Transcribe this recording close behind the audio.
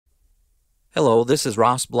Hello, this is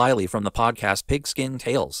Ross Bliley from the podcast Pigskin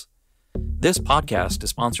Tales. This podcast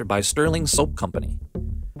is sponsored by Sterling Soap Company.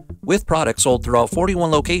 With products sold throughout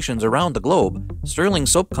 41 locations around the globe, Sterling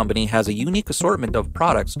Soap Company has a unique assortment of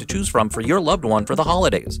products to choose from for your loved one for the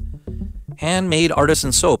holidays. Handmade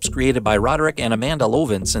artisan soaps created by Roderick and Amanda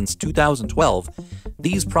Lovin since 2012,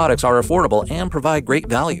 these products are affordable and provide great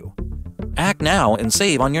value. Act now and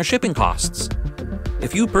save on your shipping costs.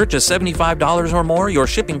 If you purchase $75 or more, your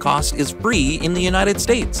shipping cost is free in the United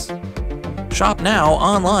States. Shop now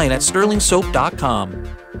online at sterlingsoap.com.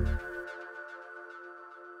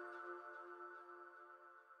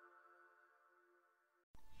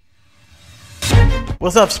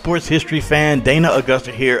 What's up, sports history fan? Dana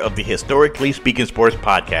Augusta here of the Historically Speaking Sports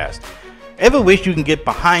Podcast. Ever wish you can get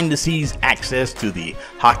behind-the-scenes access to the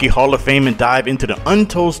Hockey Hall of Fame and dive into the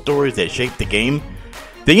untold stories that shaped the game?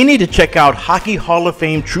 Then you need to check out Hockey Hall of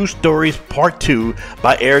Fame True Stories Part 2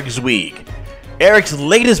 by Eric Zweig. Eric's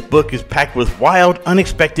latest book is packed with wild,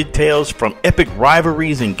 unexpected tales from epic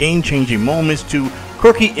rivalries and game-changing moments to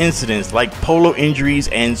quirky incidents like polo injuries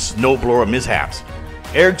and snowblower mishaps.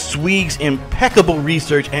 Eric Zweig's impeccable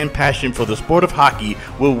research and passion for the sport of hockey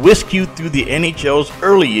will whisk you through the NHL's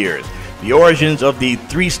early years, the origins of the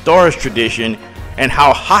Three Stars tradition, and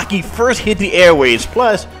how hockey first hit the airwaves.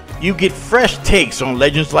 Plus, you get fresh takes on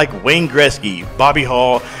legends like Wayne Gretzky, Bobby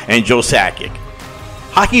Hall, and Joe Sakic.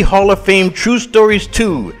 Hockey Hall of Fame True Stories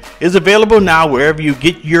 2 is available now wherever you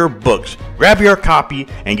get your books. Grab your copy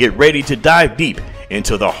and get ready to dive deep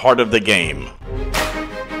into the heart of the game.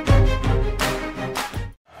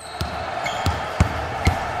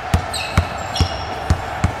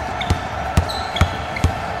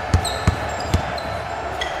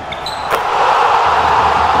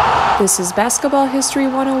 This is Basketball History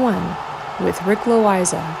 101 with Rick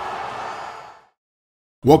Loayza.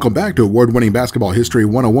 Welcome back to award-winning Basketball History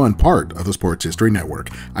 101, part of the Sports History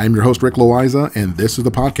Network. I am your host, Rick Loayza, and this is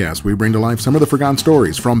the podcast where we bring to life some of the forgotten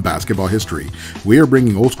stories from basketball history. We are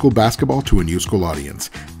bringing old school basketball to a new school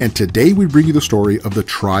audience. And today we bring you the story of the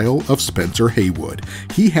trial of Spencer Haywood.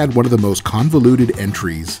 He had one of the most convoluted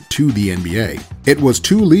entries to the NBA. It was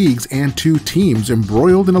two leagues and two teams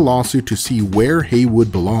embroiled in a lawsuit to see where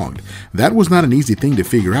Haywood belonged. That was not an easy thing to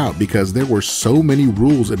figure out because there were so many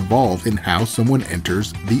rules involved in how someone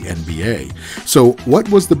enters the NBA. So what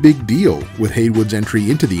was the big deal with Haywood's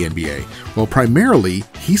entry into the NBA? Well, primarily,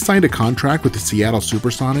 he signed a contract with the Seattle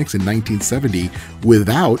Supersonics in 1970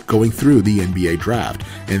 without going through the NBA draft,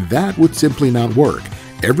 and that would simply not work.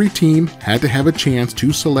 Every team had to have a chance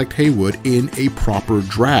to select Haywood in a proper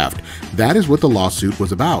draft. That is what the lawsuit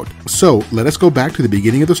was about. So let us go back to the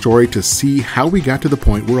beginning of the story to see how we got to the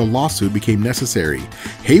point where a lawsuit became necessary.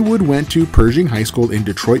 Haywood went to Pershing High School in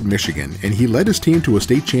Detroit, Michigan, and he led his team to a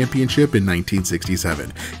state championship in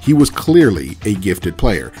 1967. He was clearly a gifted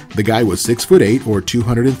player. The guy was 6'8" or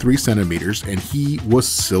 203 centimeters, and he was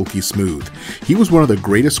silky smooth. He was one of the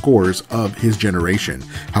greatest scorers of his generation.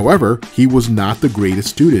 However, he was not the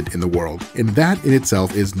greatest student in the world, and that in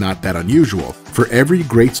itself is not that unusual. For every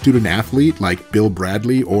great student athlete like Bill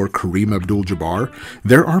Bradley or Kareem Abdul-Jabbar,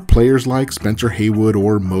 there are players like Spencer Haywood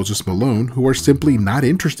or Moses Malone who are simply not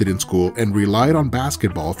interested in school and relied on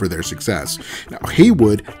basketball for their success. Now,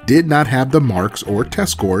 Haywood did not have the marks or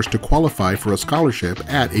test scores to qualify for a scholarship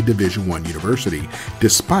at a Division I university,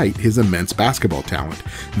 despite his immense basketball talent.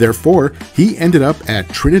 Therefore, he ended up at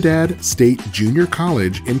Trinidad State Junior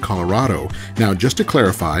College in Colorado. Now, just to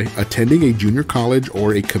clarify, attending a junior college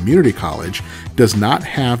or a community college does not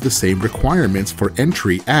have the same requirements for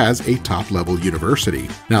entry as a top-level university.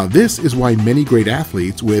 Now, this is why many great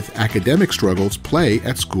athletes with academic struggles play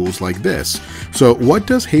at schools like this. So what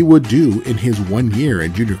does Haywood do in his 1 year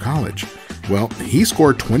in junior college? Well, he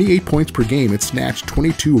scored 28 points per game and snatched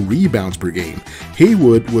 22 rebounds per game.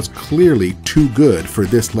 Haywood was clearly too good for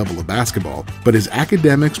this level of basketball, but his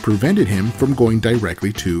academics prevented him from going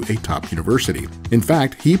directly to a top university. In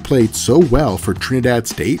fact, he played so well for Trinidad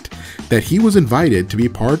State that he was invited to be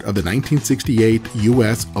part of the 1968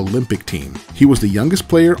 U.S. Olympic team. He was the youngest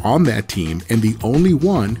player on that team and the only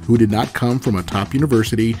one who did not come from a top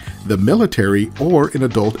university, the military, or an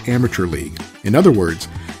adult amateur league. In other words,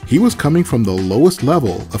 he was coming from the lowest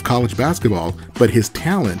level of college basketball, but his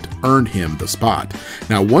talent earned him the spot.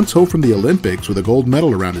 Now, once home from the Olympics with a gold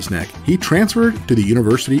medal around his neck, he transferred to the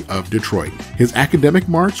University of Detroit. His academic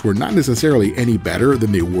marks were not necessarily any better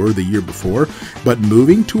than they were the year before, but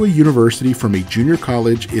moving to a university from a junior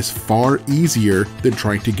college is far easier than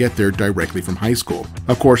trying to get there directly from high school.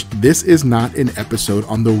 Of course, this is not an episode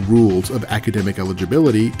on the rules of academic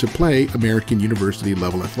eligibility to play American university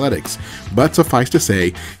level athletics, but suffice to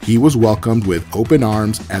say, he was welcomed with open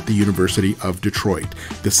arms at the University of Detroit,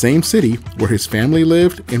 the same city where his family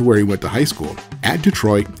lived and where he went to high school. At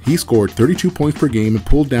Detroit, he scored 32 points per game and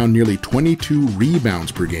pulled down nearly 22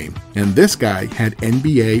 rebounds per game. And this guy had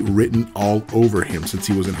NBA written all over him since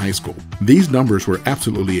he was in high school. These numbers were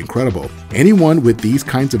absolutely incredible. Anyone with these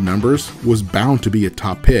kinds of numbers was bound to be a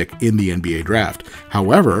top pick in the NBA draft.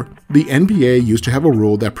 However, the NBA used to have a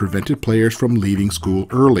rule that prevented players from leaving school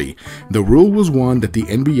early. The rule was one that the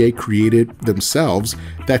NBA created themselves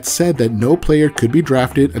that said that no player could be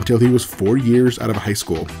drafted until he was 4 years out of high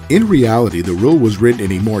school. In reality, the rule was written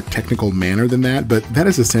in a more technical manner than that, but that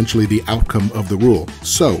is essentially the outcome of the rule.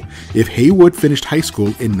 So, if Haywood finished high school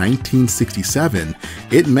in 1967,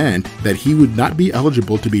 it meant that he would not be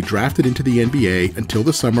eligible to be drafted into the NBA until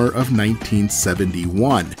the summer of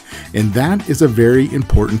 1971. And that is a very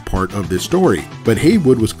important part of this story. But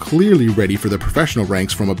Haywood was clearly ready for the professional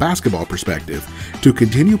ranks from a basketball perspective. To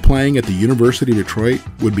continue playing at the University of Detroit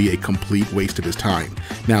would be a complete waste of his time.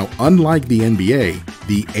 Now, unlike the NBA,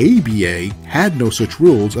 the ABA had no such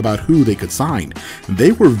rules about who they could sign.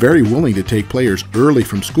 They were very willing to take players early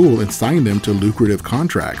from school and sign them to lucrative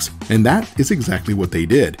contracts. And that is exactly what they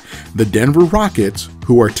did. The Denver Rockets,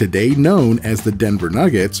 who are today known as the Denver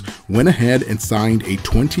Nuggets, went ahead and signed a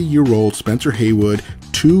 20-year-old Spencer Haywood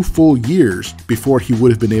 2 full years before he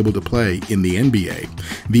would have been able to play in the NBA.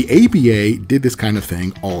 The ABA did this kind of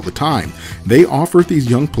thing all the time. They offered these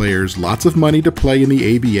young players lots of money to play in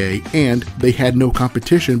the ABA, and they had no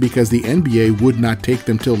competition because the NBA would not take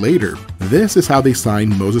them till later. This is how they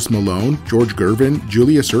signed Moses Malone, George Gervin,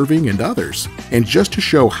 Julius Erving, and others. And just to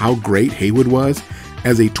show how great Haywood was,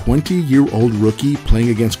 as a 20-year-old rookie playing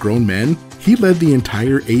against grown men, he led the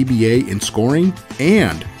entire ABA in scoring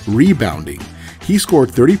and rebounding. He scored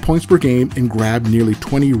 30 points per game and grabbed nearly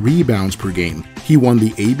 20 rebounds per game. He won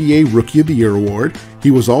the ABA Rookie of the Year award. He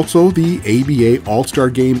was also the ABA All-Star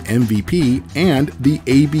Game MVP and the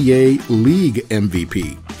ABA League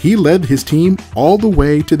MVP. He led his team all the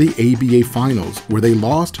way to the ABA Finals, where they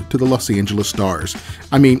lost to the Los Angeles Stars.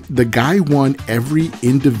 I mean, the guy won every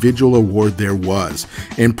individual award there was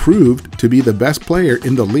and proved to be the best player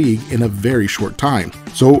in the league in a very short time.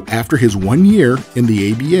 So after his 1 year in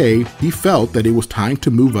the ABA, he felt that it was time to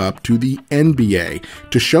move up to the NBA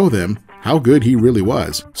to show them how good he really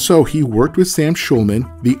was. So he worked with Sam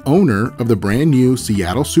Schulman, the owner of the brand new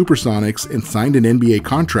Seattle Supersonics, and signed an NBA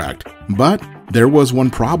contract. But there was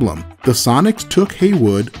one problem. The Sonics took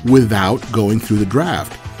Haywood without going through the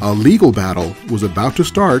draft. A legal battle was about to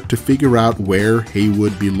start to figure out where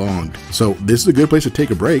Haywood belonged. So this is a good place to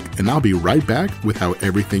take a break, and I'll be right back with how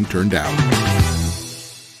everything turned out.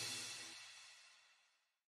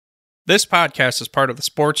 This podcast is part of the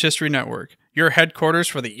Sports History Network, your headquarters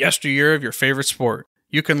for the yesteryear of your favorite sport.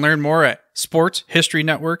 You can learn more at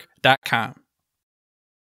sportshistorynetwork.com.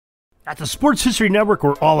 At the Sports History Network,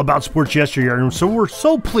 we're all about sports yesteryear, and so we're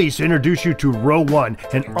so pleased to introduce you to Row One,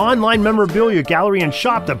 an online memorabilia gallery and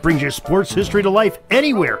shop that brings your sports history to life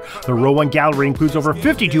anywhere. The Row One gallery includes over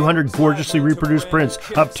 5,200 gorgeously reproduced prints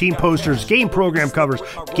of team posters, game program covers,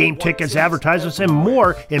 game tickets, advertisements, and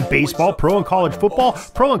more in baseball, pro and college football,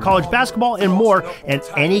 pro and college basketball, and more. And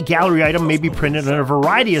any gallery item may be printed in a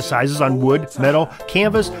variety of sizes on wood, metal,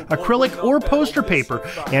 canvas, acrylic, or poster paper.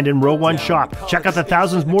 And in Row One shop, check out the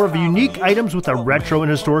thousands more of unique items with the retro and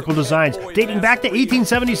historical designs dating back to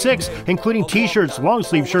 1876, including t-shirts, long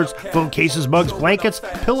sleeve shirts, phone cases, mugs, blankets,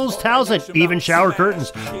 pillows, towels, and even shower curtains.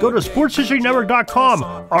 Go to sportshistorynetwork.com,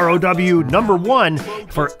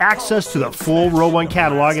 ROW1, for access to the full Row One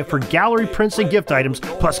catalog and for gallery prints and gift items,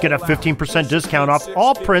 plus get a 15% discount off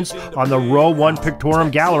all prints on the Row One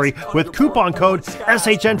Pictorum Gallery with coupon code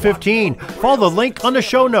SHN15. Follow the link on the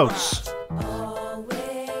show notes.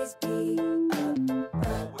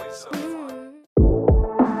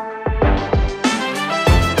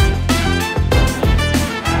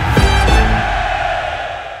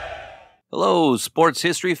 Hello, sports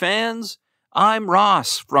history fans. I'm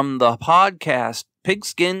Ross from the podcast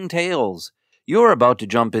Pigskin Tales. You're about to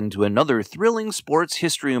jump into another thrilling sports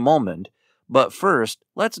history moment, but first,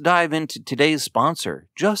 let's dive into today's sponsor,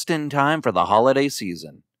 just in time for the holiday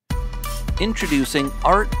season. Introducing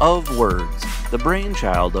Art of Words, the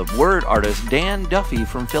brainchild of word artist Dan Duffy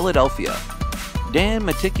from Philadelphia. Dan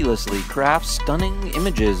meticulously crafts stunning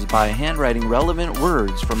images by handwriting relevant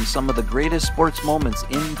words from some of the greatest sports moments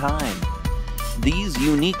in time. These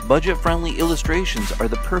unique, budget-friendly illustrations are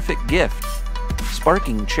the perfect gift,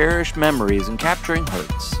 sparking cherished memories and capturing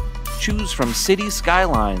hearts. Choose from city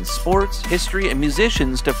skylines, sports, history, and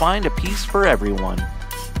musicians to find a piece for everyone.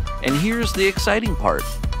 And here's the exciting part.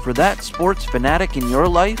 For that sports fanatic in your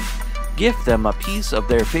life, Gift them a piece of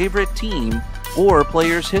their favorite team or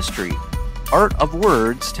player's history. Art of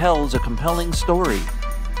Words tells a compelling story.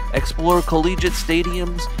 Explore collegiate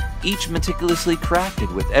stadiums, each meticulously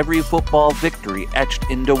crafted with every football victory etched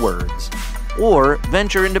into words. Or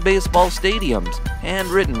venture into baseball stadiums,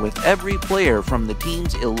 handwritten with every player from the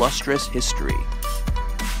team's illustrious history.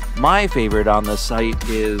 My favorite on the site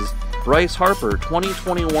is Bryce Harper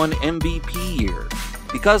 2021 MVP year.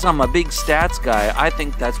 Because I'm a big stats guy, I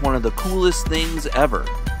think that's one of the coolest things ever.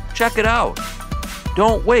 Check it out.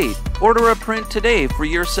 Don't wait. Order a print today for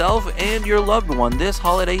yourself and your loved one this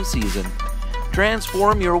holiday season.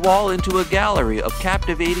 Transform your wall into a gallery of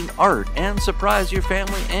captivating art and surprise your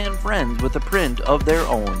family and friends with a print of their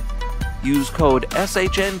own. Use code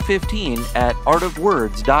SHN15 at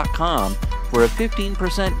artofwords.com for a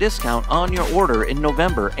 15% discount on your order in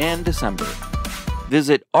November and December.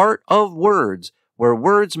 Visit Art of Words, where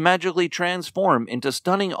words magically transform into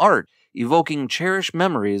stunning art, evoking cherished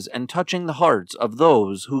memories and touching the hearts of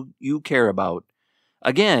those who you care about.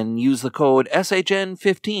 Again, use the code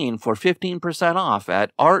SHN15 for 15% off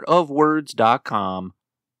at artofwords.com.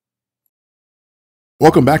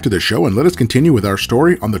 Welcome back to the show, and let us continue with our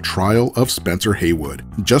story on the trial of Spencer Haywood.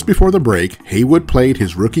 Just before the break, Haywood played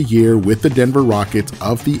his rookie year with the Denver Rockets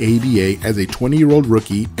of the ABA as a 20-year-old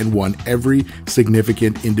rookie and won every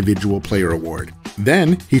significant individual player award.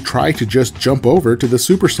 Then, he tried to just jump over to the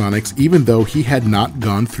Supersonics even though he had not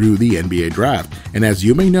gone through the NBA draft. And as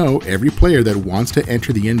you may know, every player that wants to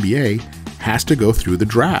enter the NBA has to go through the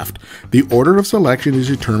draft. The order of selection is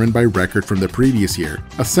determined by record from the previous year.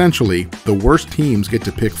 Essentially, the worst teams get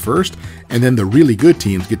to pick first, and then the really good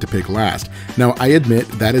teams get to pick last. Now, I admit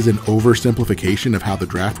that is an oversimplification of how the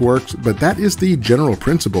draft works, but that is the general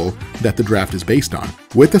principle that the draft is based on.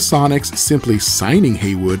 With the Sonics simply signing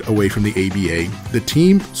Haywood away from the ABA, the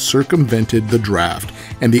team circumvented the draft,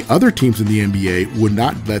 and the other teams in the NBA would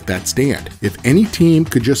not let that stand. If any team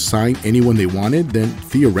could just sign anyone they wanted, then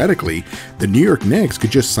theoretically, the New York Knicks could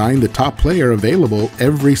just sign the top player available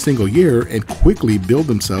every single year and quickly build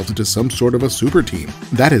themselves into some sort of a super team.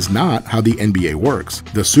 That is not how the NBA works.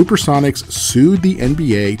 The Supersonics sued the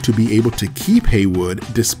NBA to be able to keep Haywood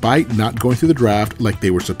despite not going through the draft like they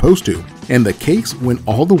were supposed to. And the case went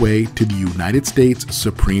all the way to the United States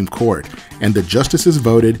Supreme Court, and the justices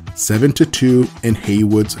voted 7-2 in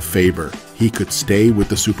Haywood's favor. He could stay with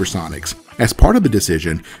the Supersonics. As part of the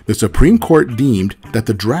decision, the Supreme Court deemed that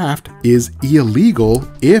the draft is illegal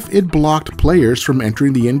if it blocked players from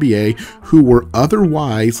entering the NBA who were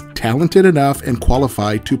otherwise talented enough and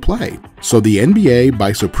qualified to play. So the NBA,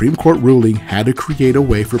 by Supreme Court ruling, had to create a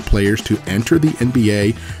way for players to enter the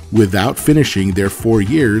NBA without finishing their 4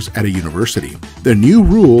 years at a university. The new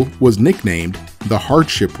rule was nicknamed the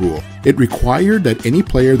hardship rule. It required that any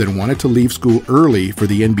player that wanted to leave school early for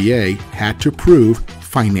the NBA had to prove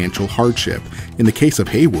financial hardship. In the case of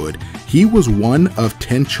Haywood, he was one of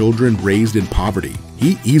 10 children raised in poverty.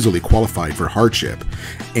 He easily qualified for hardship,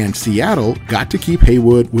 and Seattle got to keep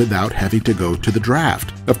Haywood without having to go to the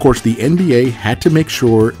draft. Of course, the NBA had to make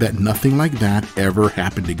sure that nothing like that ever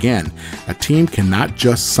happened again. A team cannot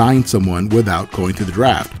just sign someone without going to the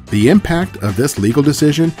draft. The impact of this legal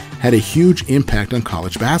decision had a huge impact on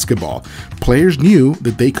college basketball. Players knew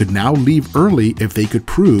that they could now leave early if they could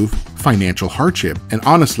prove financial hardship, and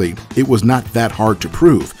honestly, it was not that hard to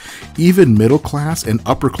prove. Even middle class and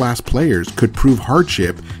upper class players could prove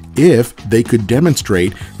hardship if they could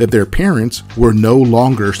demonstrate that their parents were no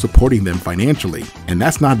longer supporting them financially, and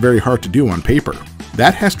that's not very hard to do on paper.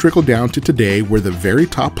 That has trickled down to today, where the very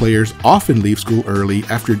top players often leave school early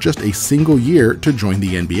after just a single year to join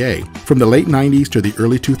the NBA. From the late 90s to the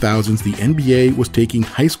early 2000s, the NBA was taking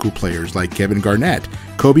high school players like Kevin Garnett,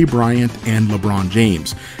 Kobe Bryant, and LeBron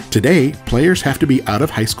James. Today, players have to be out of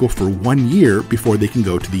high school for 1 year before they can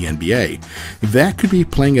go to the NBA. That could be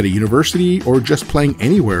playing at a university or just playing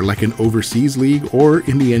anywhere like an overseas league or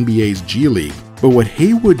in the NBA's G League. But what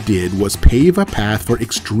Haywood did was pave a path for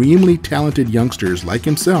extremely talented youngsters like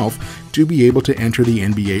himself to be able to enter the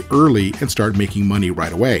NBA early and start making money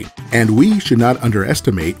right away. And we should not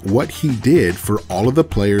underestimate what he did for all of the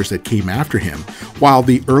players that came after him. While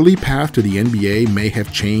the early path to the NBA may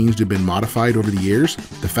have changed and been modified over the years,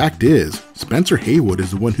 the fact is, Spencer Haywood is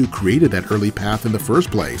the one who created that early path in the first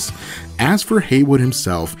place. As for Haywood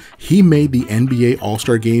himself, he made the NBA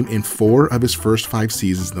All-Star Game in 4 of his first 5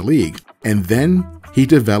 seasons in the league. And then he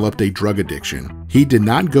developed a drug addiction. He did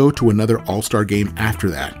not go to another All-Star Game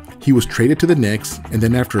after that. He was traded to the Knicks, and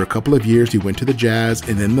then after a couple of years, he went to the Jazz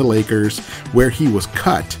and then the Lakers, where he was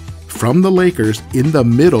cut from the Lakers in the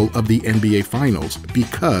middle of the NBA Finals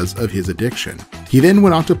because of his addiction. He then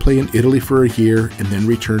went on to play in Italy for a year and then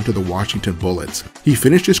returned to the Washington Bullets. He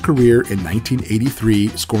finished his career in 1983,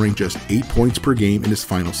 scoring just 8 points per game in his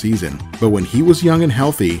final season. But when he was young and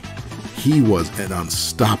healthy, he was an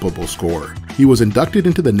unstoppable scorer. He was inducted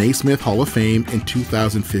into the Naismith Hall of Fame in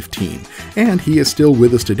 2015, and he is still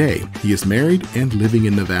with us today. He is married and living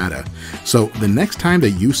in Nevada. So the next time that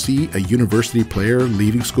you see a university player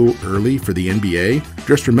leaving school early for the NBA,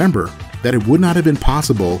 just remember that it would not have been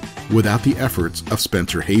possible without the efforts of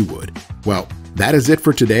Spencer Haywood. Well, that is it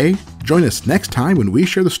for today. Join us next time when we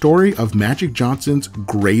share the story of Magic Johnson's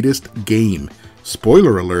greatest game.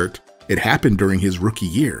 Spoiler alert, it happened during his rookie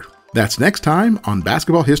year. That's next time on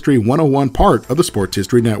Basketball History 101, part of the Sports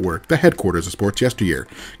History Network, the headquarters of Sports Yesteryear.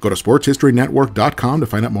 Go to sportshistorynetwork.com to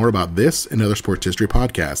find out more about this and other sports history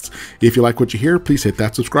podcasts. If you like what you hear, please hit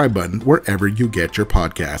that subscribe button wherever you get your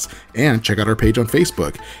podcasts. And check out our page on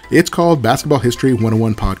Facebook. It's called Basketball History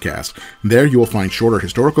 101 Podcast. There you will find shorter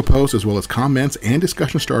historical posts as well as comments and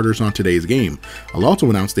discussion starters on today's game. I'll also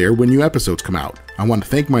announce there when new episodes come out. I want to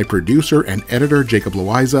thank my producer and editor, Jacob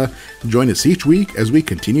Loayza. Join us each week as we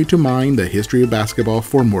continue to mine the history of basketball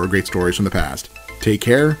for more great stories from the past. Take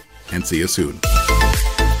care and see you soon.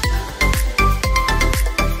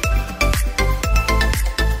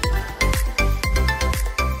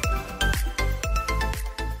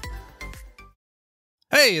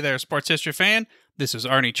 Hey there, sports history fan. This is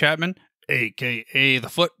Arnie Chapman, aka the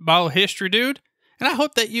Football History Dude, and I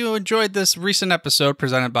hope that you enjoyed this recent episode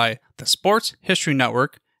presented by the Sports History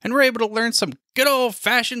Network and were able to learn some good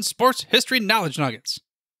old-fashioned sports history knowledge nuggets.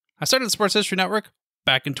 I started the Sports History Network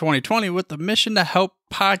back in 2020 with the mission to help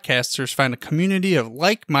podcasters find a community of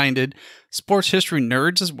like-minded sports history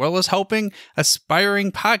nerds, as well as helping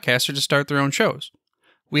aspiring podcasters to start their own shows.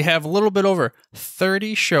 We have a little bit over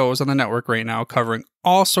 30 shows on the network right now covering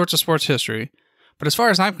all sorts of sports history, but as far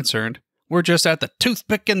as I'm concerned, we're just at the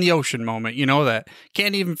toothpick in the ocean moment, that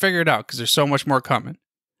can't even figure it out because there's so much more coming.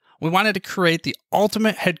 We wanted to create the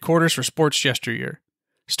ultimate headquarters for sports yesteryear,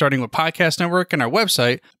 starting with Podcast Network and our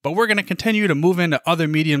website, but we're going to continue to move into other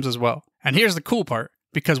mediums as well. And here's the cool part,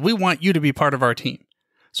 because we want you to be part of our team.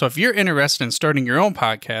 So if you're interested in starting your own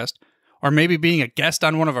podcast, or maybe being a guest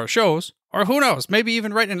on one of our shows, or who knows, maybe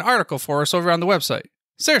even writing an article for us over on the website.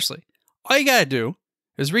 Seriously, all you gotta do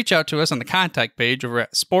is reach out to us on the contact page over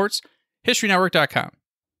at sportshistorynetwork.com.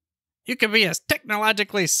 You can be as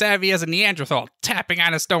technologically savvy as a Neanderthal tapping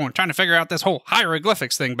on a stone trying to figure out this whole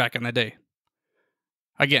hieroglyphics thing back in the day.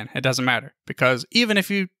 Again, it doesn't matter, because even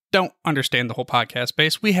if you don't understand the whole podcast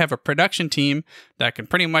space, we have a production team that can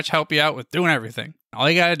pretty much help you out with doing everything. All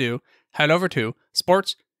you gotta do, head over to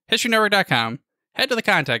sportshistorynetwork.com, head to the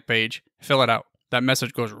contact page, fill it out. That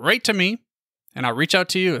message goes right to me, and I'll reach out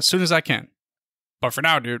to you as soon as I can. But for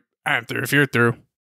now, dude, I'm through if you're through.